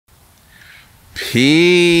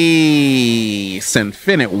Peace,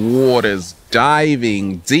 infinite waters,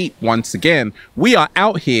 diving deep once again. We are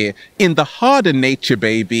out here in the harder nature,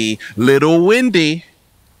 baby. Little windy.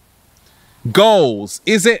 Goals.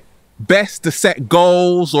 Is it best to set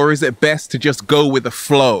goals or is it best to just go with the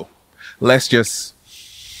flow? Let's just,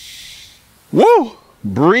 woo,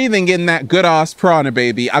 breathing in that good ass prana,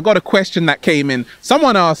 baby. I got a question that came in.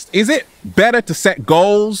 Someone asked, is it better to set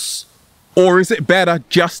goals or is it better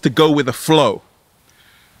just to go with the flow?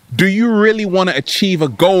 Do you really want to achieve a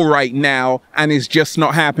goal right now and it's just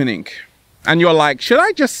not happening? And you're like, should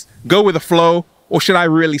I just go with the flow or should I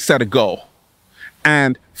really set a goal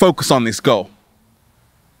and focus on this goal?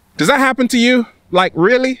 Does that happen to you? Like,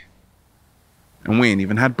 really? And we ain't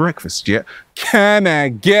even had breakfast yet. Can I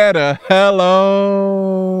get a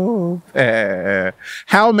hello?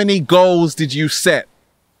 How many goals did you set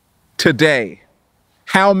today?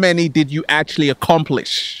 How many did you actually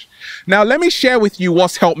accomplish? Now, let me share with you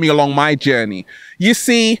what's helped me along my journey. You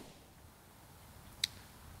see,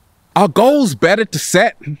 are goals better to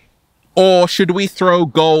set or should we throw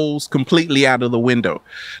goals completely out of the window?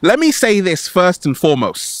 Let me say this first and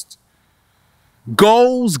foremost.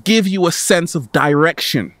 Goals give you a sense of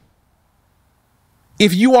direction.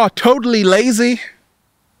 If you are totally lazy,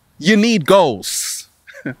 you need goals.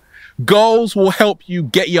 Goals will help you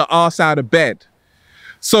get your ass out of bed.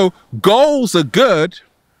 So goals are good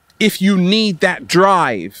if you need that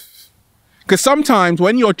drive. Because sometimes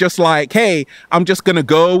when you're just like, hey, I'm just going to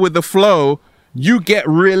go with the flow, you get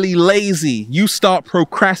really lazy. You start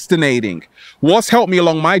procrastinating. What's helped me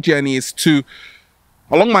along my journey is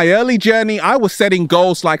along my early journey, I was setting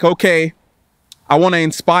goals like, okay, I want to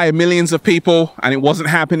inspire millions of people, and it wasn't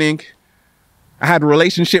happening. I had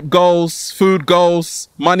relationship goals, food goals,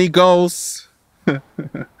 money goals.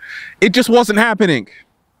 It just wasn't happening.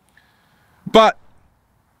 But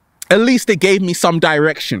at least it gave me some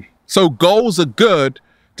direction. So goals are good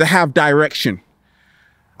to have direction.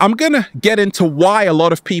 I'm going to get into why a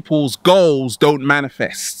lot of people's goals don't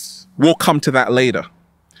manifest. We'll come to that later.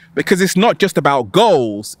 Because it's not just about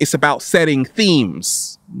goals, it's about setting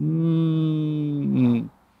themes.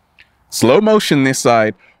 Slow motion this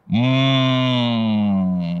side.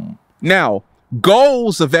 Now,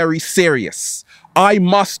 goals are very serious. I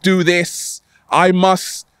must do this. I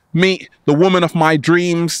must meet the woman of my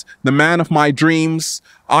dreams, the man of my dreams.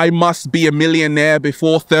 I must be a millionaire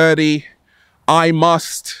before 30. I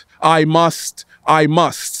must have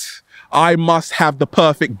the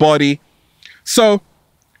perfect body. So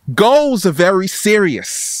goals are very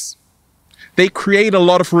serious. They create a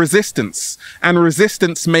lot of resistance, and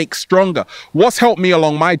resistance makes stronger. What's helped me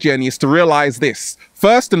along my journey is to realize this.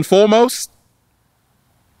 First and foremost,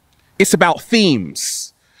 it's about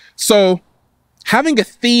themes. So having a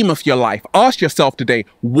theme of your life, ask yourself today,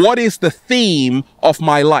 what is the theme of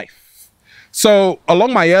my life? So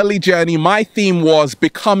along my early journey, my theme was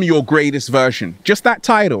become your greatest version. Just that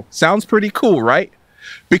title. Sounds pretty cool, right?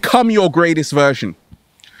 Become your greatest version.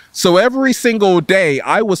 So every single day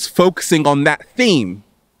I was focusing on that theme,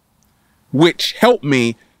 which helped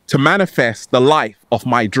me to manifest the life of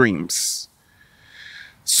my dreams.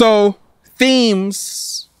 So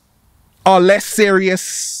themes are less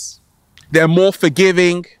serious. They're more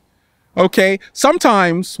forgiving. Okay.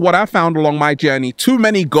 Sometimes what I found along my journey, too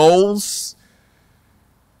many goals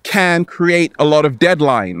can create a lot of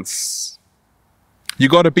deadlines. You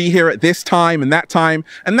got to be here at this time, and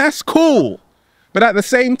that's cool. But at the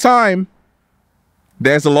same time,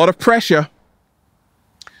 there's a lot of pressure.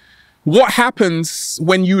 What happens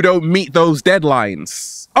when you don't meet those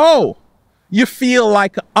deadlines? Oh, you feel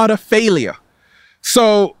like utter failure.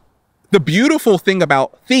 So the beautiful thing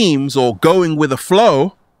about themes or going with the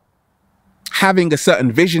flow, having a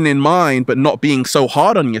certain vision in mind, but not being so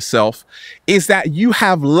hard on yourself, is that you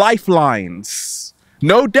have lifelines.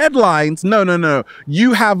 No deadlines. No.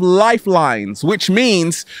 You have lifelines, which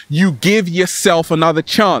means you give yourself another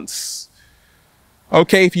chance.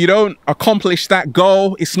 Okay, if you don't accomplish that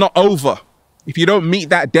goal, it's not over. If you don't meet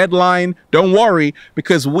that deadline, don't worry,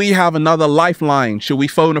 because we have another lifeline. Should we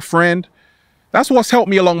phone a friend? That's what's helped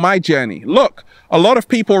me along my journey. Look, a lot of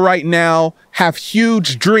people right now have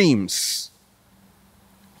huge dreams.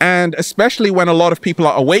 And especially when a lot of people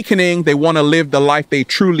are awakening, they want to live the life they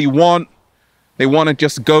truly want. They want to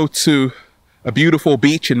just go to a beautiful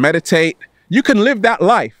beach and meditate. You can live that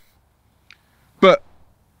life, but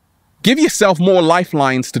give yourself more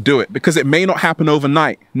lifelines to do it, because it may not happen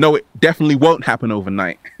overnight. No, it definitely won't happen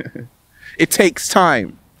overnight. It takes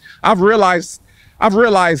time. I've realized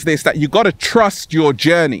this, that you got to trust your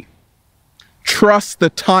journey. Trust the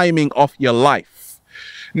timing of your life.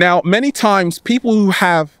 Now, many times people who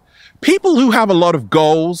have People who have a lot of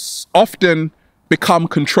goals often become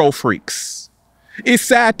control freaks. It's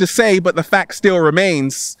sad to say, but the fact still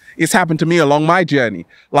remains. It's happened to me along my journey.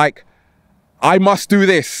 Like, I must do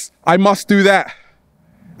this, I must do that.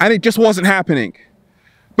 And it just wasn't happening.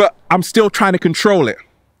 But I'm still trying to control it.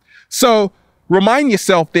 So remind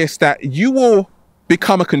yourself this, that you will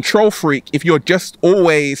become a control freak if you're just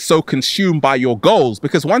always so consumed by your goals.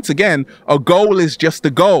 Because once again, a goal is just a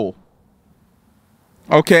goal.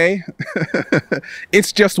 Okay?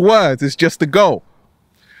 It's just words, it's just a goal.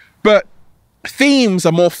 But themes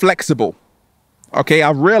are more flexible. Okay,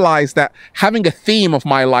 I've realized that having a theme of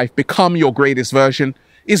my life, become your greatest version,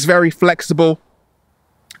 is very flexible.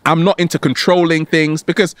 I'm not into controlling things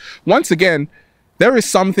because, once again, there is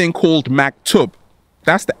something called maktub.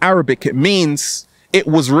 That's the Arabic. It means it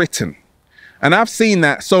was written. And I've seen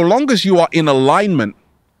that so long as you are in alignment,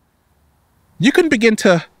 you can begin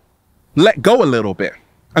to let go a little bit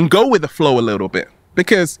and go with the flow a little bit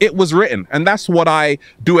because it was written. And that's what I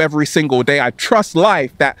do every single day. I trust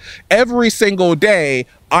life that every single day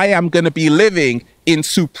I am going to be living in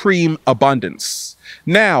supreme abundance.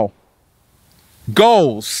 Now,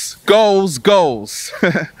 goals.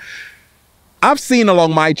 I've seen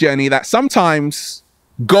along my journey that sometimes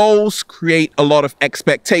goals create a lot of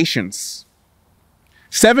expectations.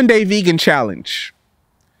 7-day vegan challenge.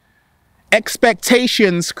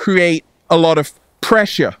 Expectations create a lot of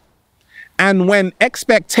pressure. And when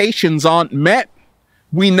expectations aren't met,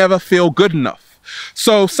 we never feel good enough.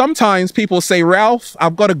 So sometimes people say, Ralph,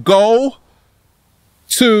 I've got a goal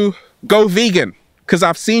to go vegan because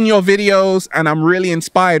I've seen your videos and I'm really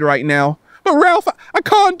inspired right now. But Ralph, I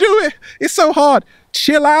can't do it. It's so hard.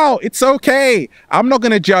 Chill out. It's okay. I'm not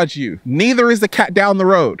going to judge you. Neither is the cat down the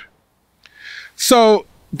road. So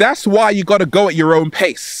that's why you got to go at your own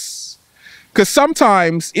pace. Because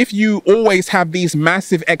sometimes if you always have these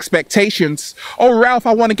massive expectations, oh, Ralph,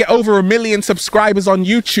 I want to get over 1 million subscribers on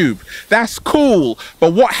YouTube. That's cool.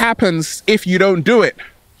 But what happens if you don't do it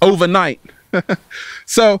overnight?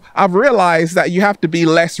 So I've realized that you have to be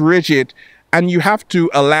less rigid and you have to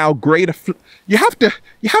allow greater, you have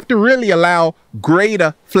to really allow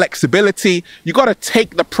greater flexibility. You got to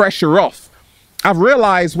take the pressure off. I've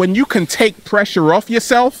realized when you can take pressure off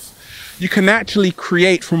yourself, you can actually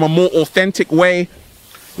create from a more authentic way.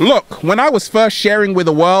 Look, when I was first sharing with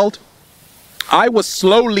the world, I was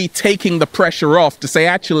slowly taking the pressure off to say,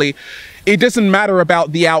 actually, it doesn't matter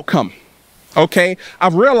about the outcome. Okay,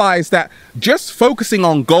 I've realized that just focusing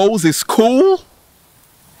on goals is cool.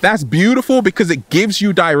 That's beautiful because it gives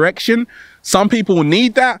you direction. Some people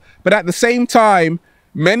need that. But at the same time,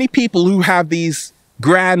 many people who have these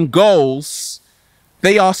grand goals,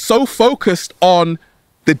 they are so focused on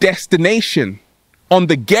the destination, on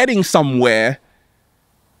the getting somewhere,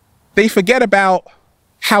 they forget about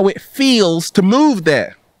how it feels to move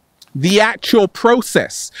there, the actual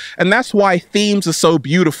process. And that's why themes are so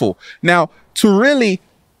beautiful. Now, to really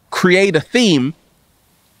create a theme,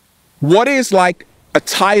 what is like a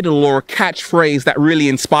title or a catchphrase that really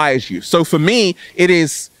inspires you? So for me, it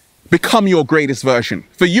is become your greatest version.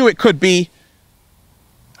 For you, it could be,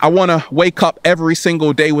 I want to wake up every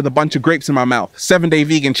single day with a bunch of grapes in my mouth. 7-day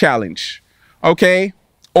vegan challenge. Okay?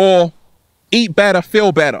 Or eat better,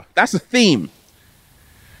 feel better. That's a theme.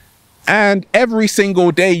 And every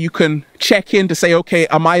single day you can check in to say, okay,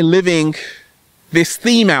 am I living this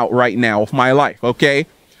theme out right now of my life? Okay?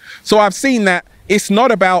 So I've seen that it's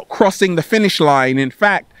not about crossing the finish line. In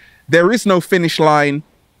fact, there is no finish line.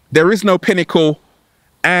 There is no pinnacle.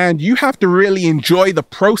 And you have to really enjoy the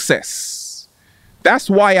process.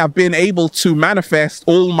 That's why I've been able to manifest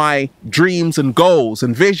all my dreams and goals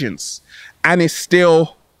and visions. And it's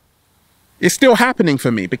still happening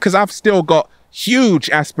for me because I've still got huge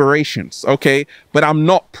aspirations, okay? But I'm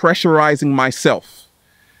not pressurizing myself.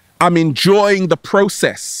 I'm enjoying the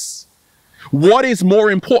process. What is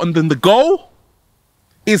more important than the goal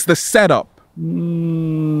is the setup.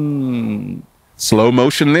 Slow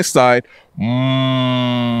motion this side.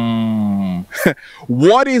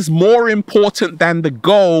 What is more important than the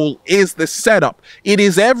goal is the setup. It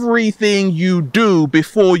is everything you do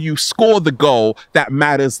before you score the goal that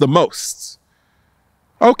matters the most.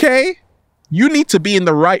 Okay? You need to be in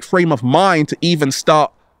the right frame of mind to even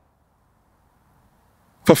start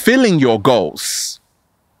fulfilling your goals.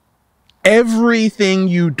 Everything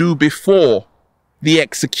you do before the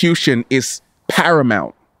execution is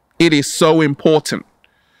paramount. It is so important.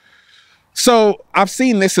 So I've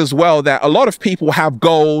seen this as well, that a lot of people have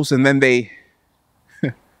goals and then they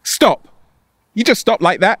stop. You just stop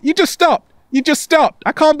like that. You just stopped. You just stopped.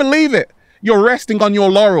 I can't believe it. You're resting on your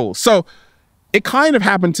laurels. So it kind of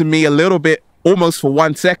happened to me a little bit almost for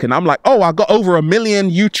 1 second. I'm like, oh, I got over 1 million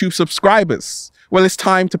YouTube subscribers. Well, it's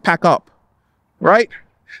time to pack up, right?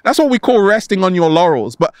 That's what we call resting on your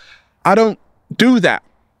laurels. But I don't do that,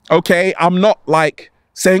 okay? I'm not like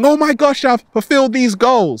saying, oh my gosh, I've fulfilled these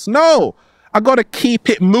goals. No, I got to keep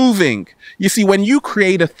it moving. You see, when you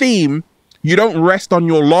create a theme, you don't rest on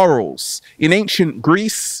your laurels. In ancient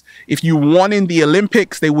Greece, if you won in the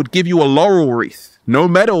Olympics, they would give you a laurel wreath. No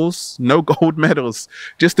medals, no gold medals,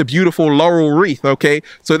 just a beautiful laurel wreath, okay?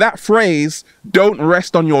 So that phrase, don't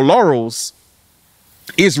rest on your laurels,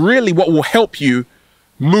 is really what will help you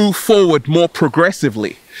move forward more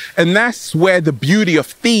progressively. And that's where the beauty of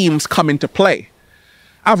themes come into play.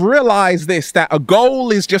 I've realized this, that a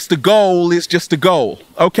goal is just a goal is just a goal,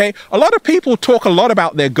 okay? A lot of people talk a lot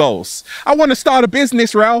about their goals. I want to start a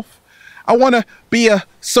business, Ralph. I want to be a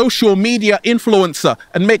social media influencer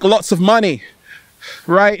and make lots of money,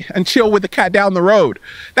 right? And chill with the cat down the road.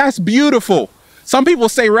 That's beautiful. Some people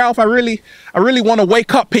say, Ralph, I really want to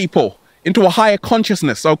wake up people into a higher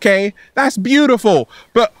consciousness, okay? That's beautiful.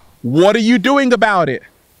 But what are you doing about it?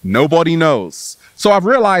 Nobody knows. So I've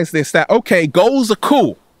realized this, that, okay, goals are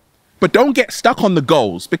cool, but don't get stuck on the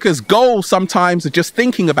goals, because goals sometimes are just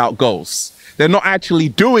thinking about goals. They're not actually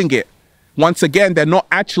doing it. Once again, they're not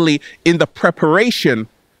actually in the preparation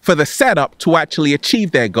for the setup to actually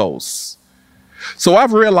achieve their goals. So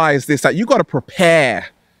I've realized this, that you got to prepare.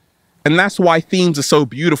 And that's why themes are so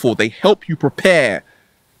beautiful. They help you prepare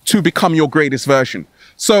to become your greatest version.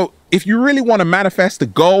 So if you really want to manifest a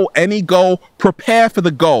goal, any goal, prepare for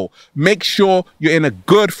the goal. Make sure you're in a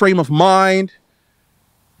good frame of mind,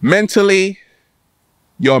 mentally,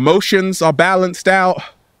 your emotions are balanced out,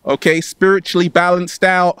 okay, spiritually balanced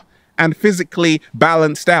out, and physically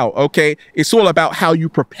balanced out, okay? It's all about how you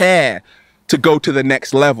prepare to go to the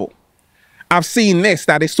next level. I've seen this,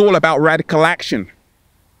 that it's all about radical action.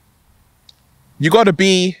 You got to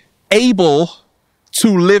be able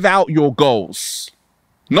to live out your goals,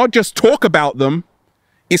 not just talk about them.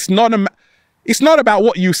 It's not about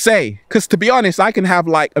what you say, because to be honest, I can have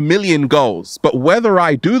like 1 million goals, but whether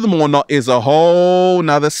I do them or not is a whole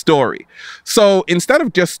nother story. So instead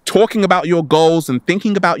of just talking about your goals and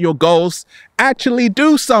thinking about your goals, actually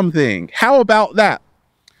do something. How about that?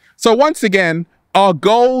 So once again, are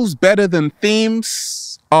goals better than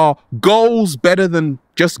themes? Are goals better than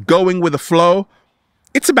just going with the flow?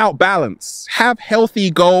 It's about balance. Have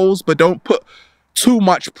healthy goals, but don't put too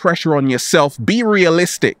much pressure on yourself. Be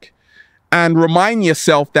realistic and remind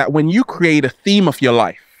yourself that when you create a theme of your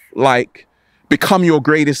life, like become your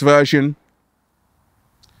greatest version,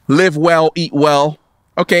 live well, eat well,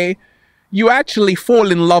 okay, you actually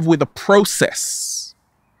fall in love with the process.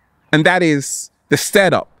 And that is the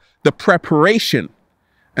setup, the preparation,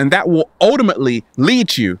 and that will ultimately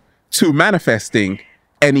lead you to manifesting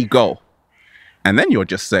any goal. And then you'll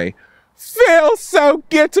just say, feels so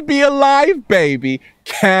good to be alive, baby.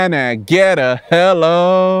 Can I get a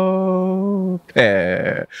hello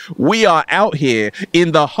there? We are out here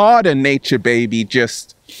in the heart of nature, baby,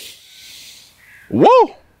 just,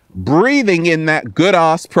 whoa, breathing in that good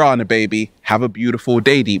ass prana, baby. Have a beautiful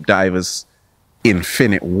day, deep divers.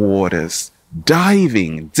 Infinite waters,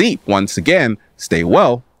 diving deep once again. Stay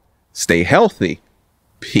well, stay healthy.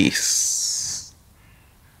 Peace.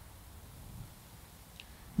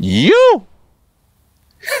 You.